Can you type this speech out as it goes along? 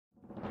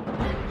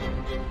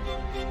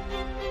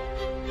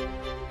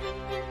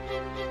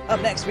Up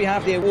next, we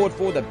have the award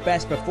for the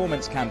Best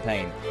Performance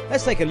Campaign.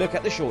 Let's take a look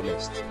at the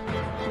shortlist.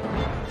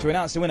 To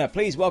announce the winner,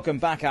 please welcome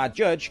back our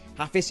judge,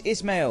 Hafiz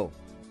Ismail.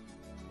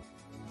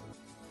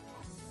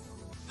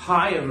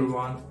 Hi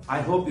everyone,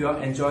 I hope you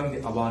are enjoying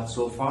the award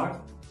so far.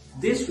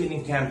 This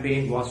winning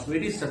campaign was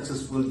very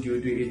successful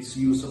due to its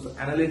use of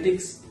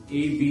analytics,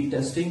 A/B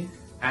testing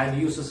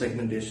and user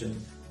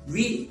segmentation.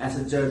 We as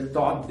a judge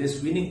thought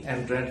this winning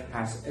entrant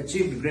has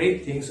achieved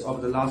great things over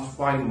the last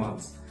 5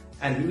 months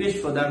and we wish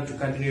for them to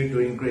continue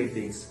doing great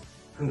things.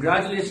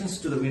 Congratulations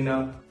to the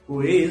winner,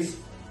 who is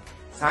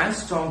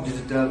Sandstorm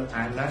Digital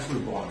and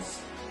National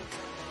Bonds.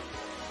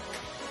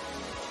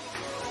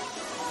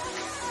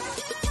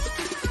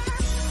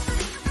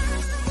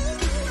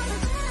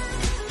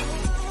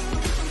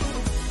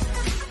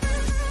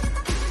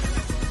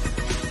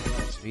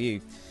 For you.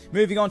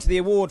 Moving on to the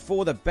award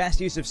for the best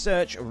use of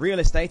search, real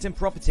estate and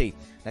property.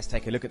 Let's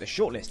take a look at the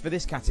shortlist for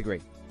this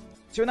category.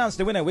 To announce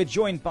the winner, we're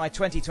joined by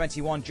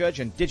 2021 judge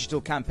and digital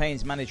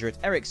campaigns manager at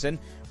Ericsson,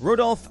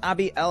 Rudolf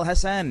Abi El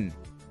Hassan.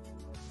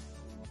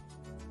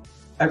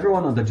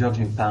 Everyone on the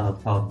judging panel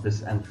thought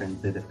this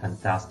entrant did a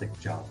fantastic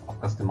job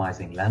of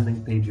customizing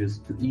landing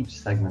pages to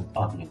each segment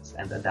audience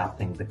and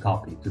adapting the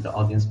copy to the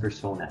audience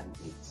persona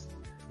and needs.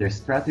 Their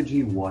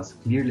strategy was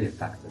clearly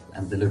effective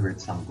and delivered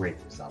some great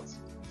results.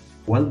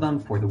 Well done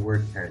for the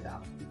work carried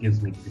out. It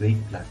gives me great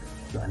pleasure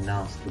to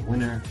announce the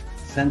winner,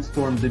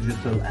 Sandstorm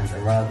Digital and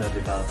Arada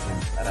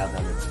Development Arada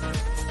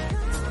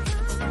Limited.